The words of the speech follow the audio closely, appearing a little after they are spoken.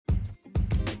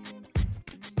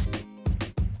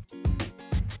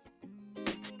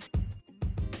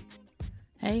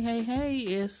Hey,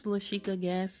 it's Lashika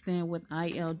Gaston with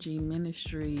ILG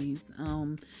Ministries.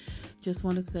 Just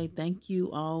want to say thank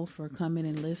you all for coming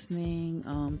and listening.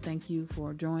 Thank you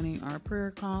for joining our prayer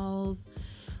calls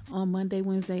on Monday,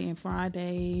 Wednesday, and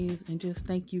Fridays. And just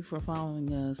thank you for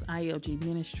following us. ILG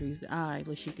Ministries,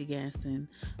 Lashika Gaston.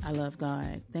 I love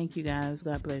God. Thank you guys.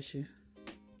 God bless you.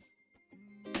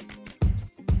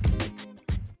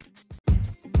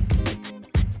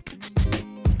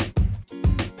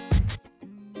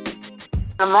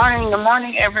 Good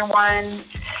morning, everyone.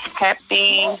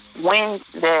 Happy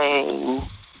Wednesday.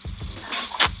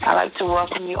 I'd like to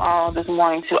welcome you all this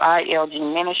morning to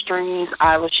ILG Ministries.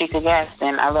 I, Lashika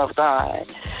Gaston, I love God.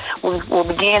 We'll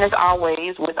begin, as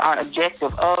always, with our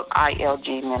objective of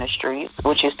ILG Ministries,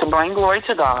 which is to bring glory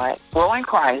to God, grow in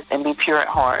Christ, and be pure at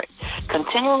heart.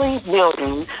 Continually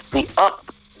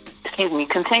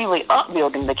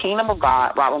upbuilding the kingdom of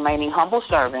God while remaining humble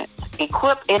servants,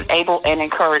 equip, enable, and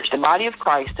encourage the body of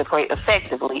Christ to pray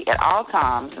effectively at all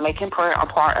times, making prayer a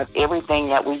part of everything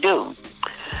that we do.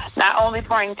 Not only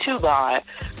praying to God,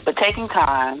 but taking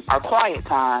time, our quiet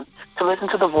time, to listen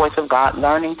to the voice of God,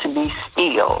 learning to be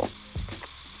still.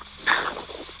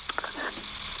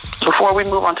 Before we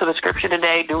move on to the scripture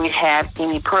today, do we have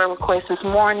any prayer requests this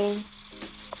morning?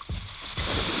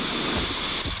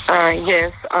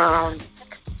 Yes.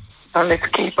 Let's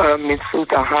keep Miss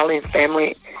Suta Holly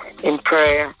family in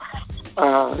prayer.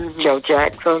 Joe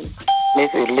Jackson,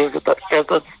 Miss Elizabeth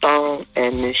Featherstone,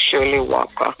 and Miss Shirley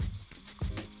Walker.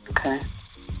 Okay.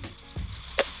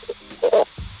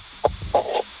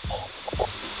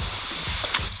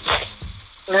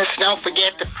 Let's don't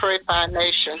forget to pray for our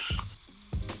nation.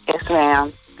 Yes,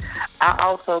 ma'am. I'll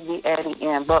also be adding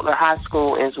in Butler High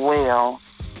School as well,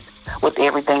 with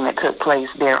everything that took place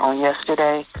there on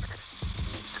yesterday.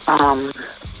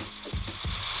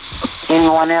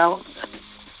 Anyone else?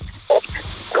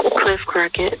 Chris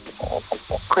Crockett.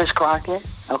 Chris Crockett,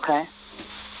 okay.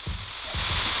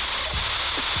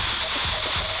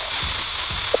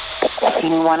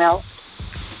 Anyone else?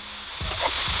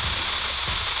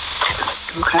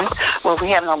 Okay. Well, if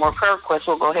we have no more prayer requests,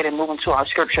 we'll go ahead and move into our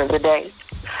scripture of the day.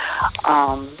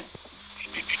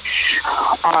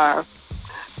 Our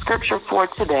scripture for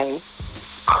today,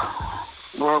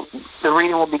 the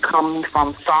reading will be coming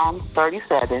from Psalm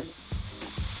 37,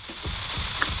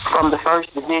 from the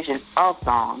first division of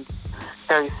Psalms,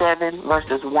 37,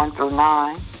 verses 1 through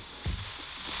 9.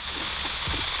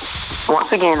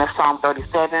 Once again, it's Psalm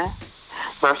 37,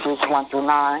 verses 1 through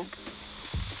 9.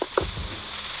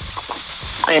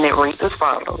 And it reads as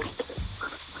follows.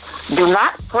 Do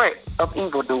not fret of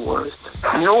evildoers,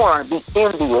 nor be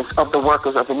envious of the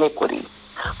workers of iniquity,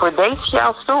 for they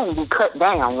shall soon be cut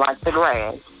down like the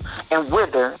grass, and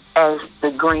wither as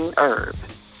the green herb.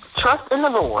 Trust in the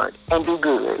Lord and do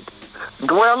good.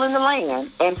 Dwell in the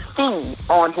land and feed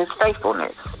on his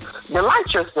faithfulness.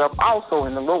 Delight yourself also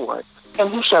in the Lord, and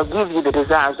he shall give you the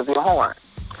desires of your heart.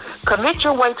 Commit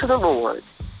your way to the Lord.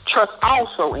 Trust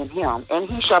also in him, and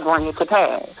he shall bring it to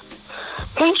pass.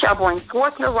 He shall bring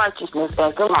forth your righteousness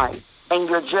as the light, and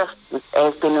your justice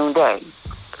as the noonday.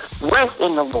 Rest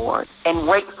in the Lord, and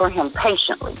wait for him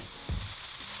patiently.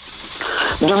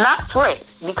 Do not fret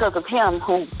because of him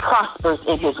who prospers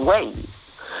in his ways,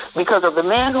 because of the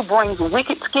man who brings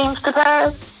wicked schemes to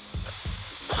pass.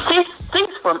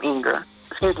 Cease from anger,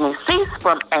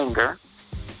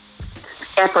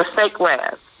 and forsake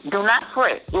wrath. Do not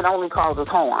fret, it only causes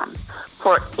harm.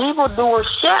 For evildoers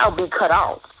shall be cut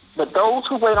off, but those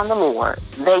who wait on the Lord,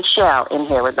 they shall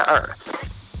inherit the earth.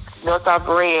 Thus I've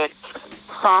read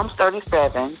Psalms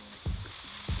 37,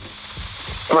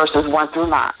 verses 1 through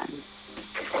 9.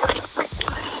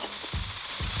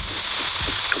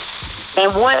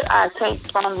 And what I take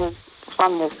from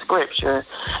this scripture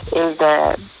is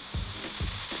that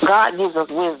God gives us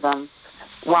wisdom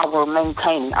while we're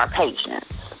maintaining our patience.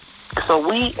 So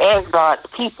we, as God's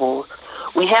people,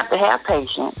 we have to have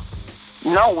patience,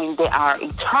 knowing that our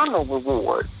eternal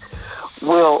reward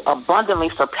will abundantly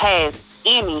surpass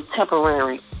any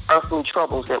temporary earthly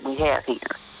troubles that we have here.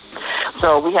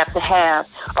 So we have to have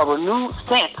a renewed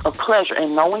sense of pleasure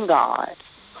in knowing God,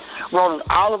 rolling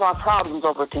all of our problems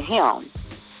over to him,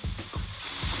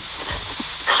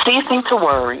 ceasing to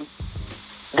worry,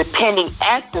 depending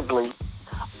actively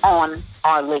on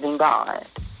our living God.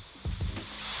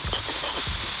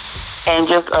 And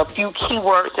just a few key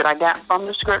words that I got from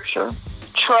the scripture: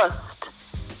 trust,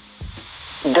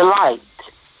 delight,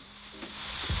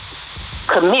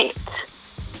 commit.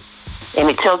 And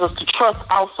it tells us to trust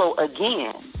also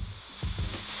again.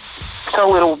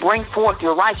 So it will bring forth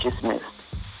your righteousness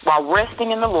while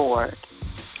resting in the Lord,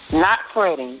 not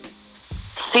fretting,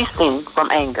 ceasing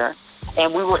from anger,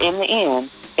 and we will in the end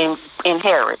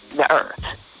inherit the earth.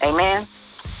 Amen?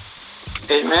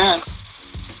 Amen.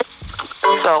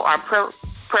 So our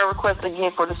prayer request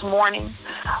again for this morning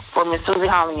for Miss Susie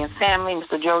Holly and family,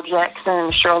 Mr. Joe Jackson,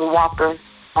 Ms. Shirley Walker,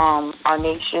 our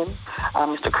nation,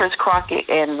 Mr. Chris Crockett,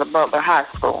 and the Butler High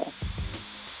School.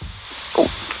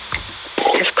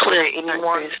 It's clear. Any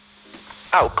more?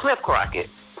 Oh, Cliff Crockett.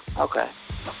 Okay.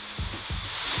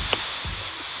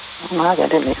 I got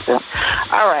that mixed up.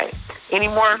 All right. Any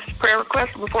more prayer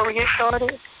requests before we get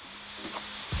started?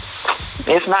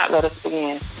 If not, let us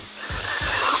begin.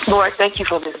 Lord, thank you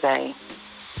for this day,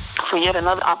 for yet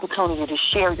another opportunity to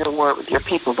share your word with your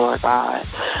people, Lord God.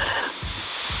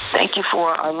 Thank you for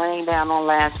our laying down on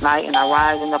last night and our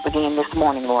rising up again this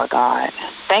morning, Lord God.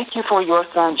 Thank you for your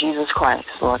Son, Jesus Christ,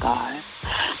 Lord God.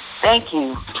 Thank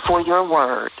you for your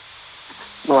word,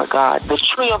 Lord God, the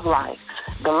tree of life,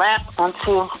 the lamp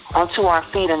unto our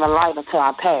feet and the light unto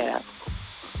our path.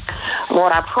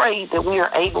 Lord, I pray that we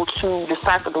are able to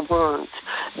decipher the words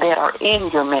that are in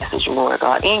your message, Lord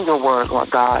God, in your word,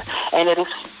 Lord God, and it is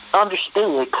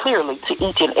understood clearly to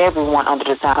each and every one under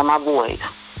the sound of my voice.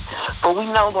 For we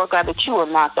know, Lord God, that you are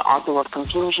not the author of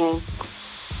confusion.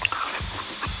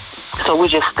 So we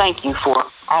just thank you for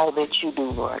all that you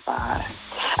do, Lord God.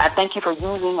 I thank you for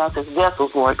using us as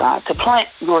vessels, Lord God, to plant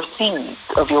your seeds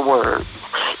of your word.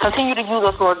 Continue to use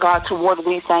us, Lord God, to water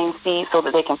these same seeds so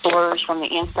that they can flourish from the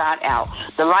inside out.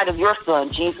 The light of your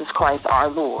Son, Jesus Christ, our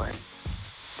Lord.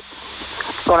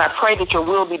 Lord, I pray that your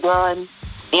will be done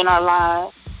in our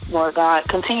lives, Lord God.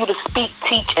 Continue to speak,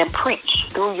 teach, and preach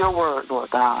through your word, Lord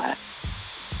God.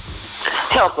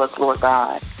 Help us, Lord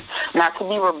God, not to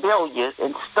be rebellious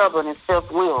and stubborn and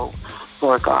self-willed,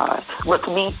 Lord God, but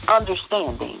to be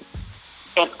understanding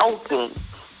and open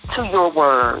to your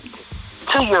word,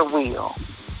 to your will,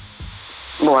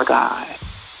 Lord God.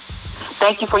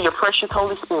 Thank you for your precious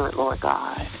Holy Spirit, Lord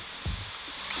God.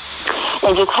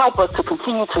 And just help us to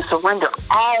continue to surrender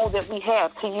all that we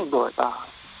have to you, Lord God,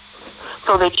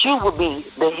 so that you will be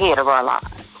the head of our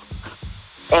lives,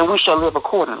 and we shall live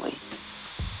accordingly.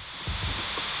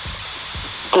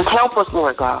 Just help us,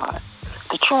 Lord God,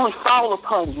 to truly fall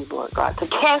upon you, Lord God, to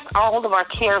cast all of our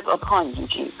cares upon you,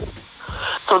 Jesus,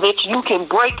 so that you can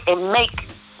break and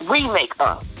remake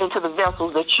us into the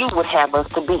vessels that you would have us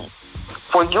to be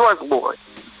for your glory.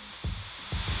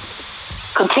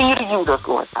 Continue to use us,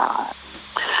 Lord God.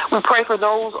 We pray for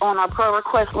those on our prayer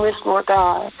request list, Lord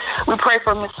God. We pray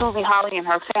for Miss Susie Holly and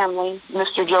her family,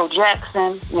 Mr. Joe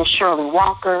Jackson, Miss Shirley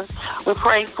Walker. We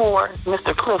pray for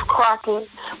Mr. Cliff Crockett.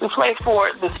 We pray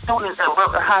for the students at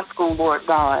Butler High School, Lord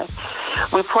God.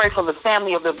 We pray for the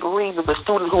family of the bereaved of the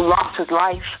student who lost his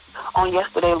life on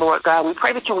yesterday, Lord God. We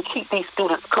pray that you would keep these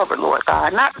students covered, Lord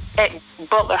God, not at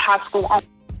Butler High School only,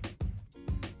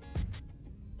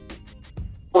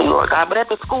 Lord God, but at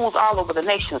the schools all over the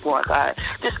nation, Lord God.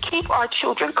 Just keep our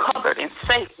children covered and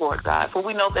safe, Lord God, for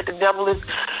we know that the devil is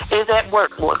at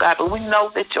work, Lord God, but we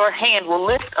know that your hand will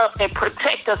lift up and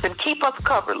protect us and keep us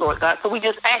covered, Lord God. So we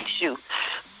just ask you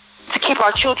to keep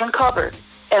our children covered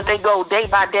as they go day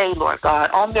by day, Lord God,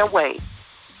 on their way.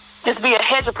 Just be a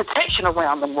hedge of protection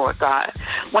around them, Lord God.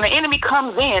 When the enemy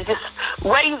comes in, just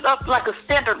raise up like a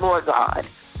standard, Lord God,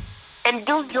 and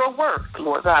do your work,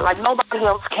 Lord God, like nobody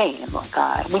else can, Lord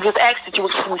God. We just ask that you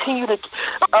would continue to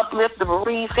uplift the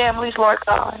bereaved families, Lord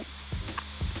God.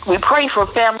 We pray for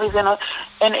families in a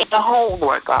whole,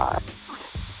 Lord God,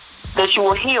 that you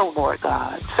will heal, Lord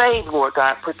God, save, Lord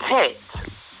God, protect,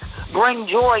 bring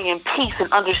joy and peace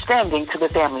and understanding to the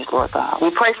families, Lord God.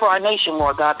 We pray for our nation,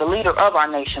 Lord God, the leader of our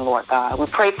nation, Lord God. We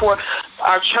pray for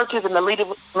our churches and the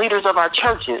leaders of our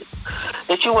churches,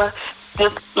 that you will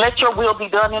just let your will be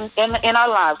done in our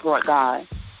lives, Lord God.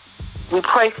 We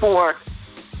pray for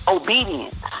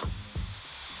obedience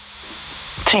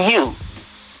to you,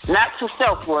 not to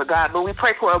self, Lord God, but we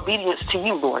pray for obedience to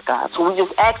you, Lord God. So we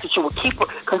just ask that you will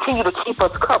continue to keep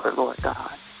us covered, Lord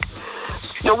God.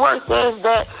 Your word says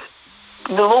that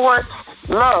the Lord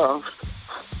loves,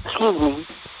 you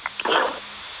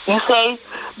say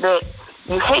that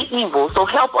you hate evil, so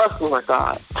help us, Lord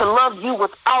God, to love you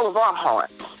with all of our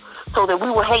hearts, so that we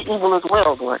will hate evil as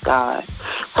well, Lord God,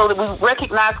 so that we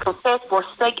recognize, confess,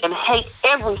 forsake, and hate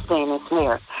every sin and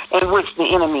snare in which the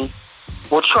enemy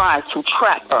will try to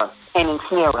trap us and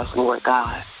ensnare us, Lord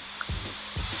God.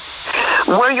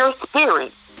 Where your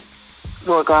spirit,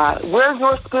 Lord God, where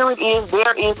your spirit is,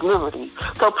 there is liberty.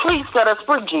 So please set us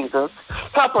free, Jesus.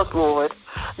 Help us, Lord,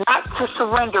 not to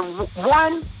surrender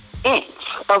 1 inch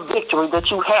of victory that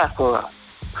you have for us,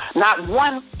 not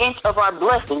 1 inch of our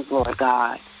blessings, Lord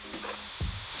God,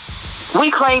 We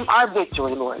claim our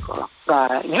victory, Lord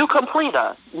God. You complete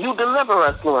us. You deliver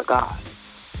us, Lord God.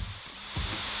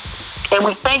 And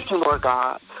we thank you, Lord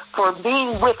God, for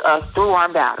being with us through our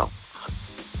battle.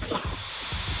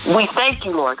 We thank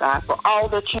you, Lord God, for all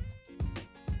that you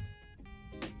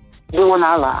do in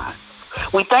our lives.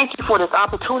 We thank you for this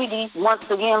opportunity once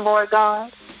again, Lord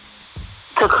God,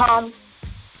 to come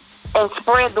and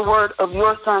spread the word of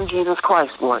your Son, Jesus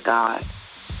Christ, Lord God.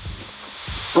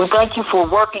 We thank you for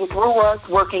working through us,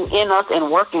 working in us,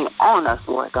 and working on us,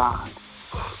 Lord God.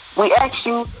 We ask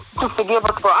you to forgive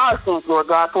us for our sins, Lord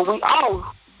God, for we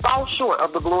all fall short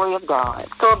of the glory of God.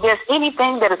 So if there's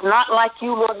anything that is not like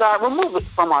you, Lord God, remove it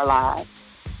from our lives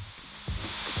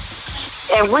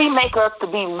and remake us to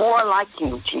be more like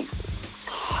you, Jesus.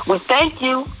 We thank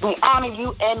you, we honor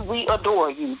you, and we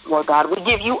adore you, Lord God. We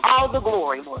give you all the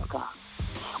glory, Lord God.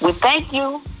 We thank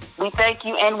you,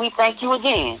 and we thank you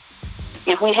again.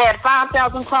 If we had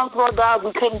 5,000 tongues, Lord God,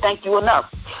 we couldn't thank you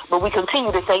enough. But we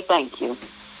continue to say thank you.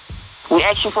 We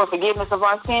ask you for forgiveness of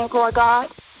our sins, Lord God.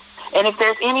 And if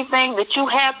there's anything that you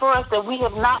have for us that we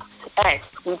have not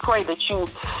asked, we pray that you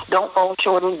don't fall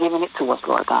short in giving it to us,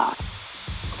 Lord God.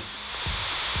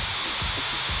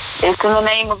 It's in the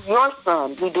name of your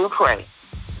Son we do pray.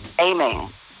 Amen.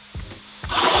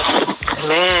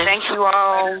 Amen. Thank you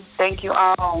all. Thank you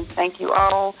all. Thank you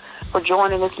all for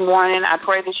joining this morning. I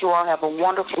pray that you all have a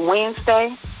wonderful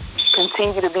Wednesday.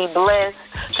 Continue to be blessed.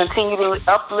 Continue to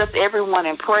uplift everyone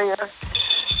in prayer.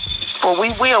 For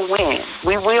we will win.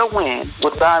 We will win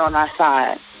with God on our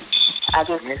side. I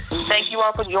just thank you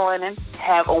all for joining.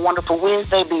 Have a wonderful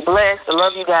Wednesday. Be blessed. I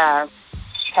love you guys.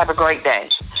 Have a great day.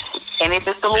 And if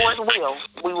it's the Lord's will,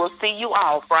 we will see you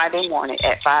all Friday morning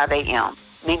at 5 a.m.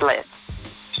 Be blessed.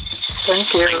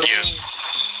 Thank you. Thank you.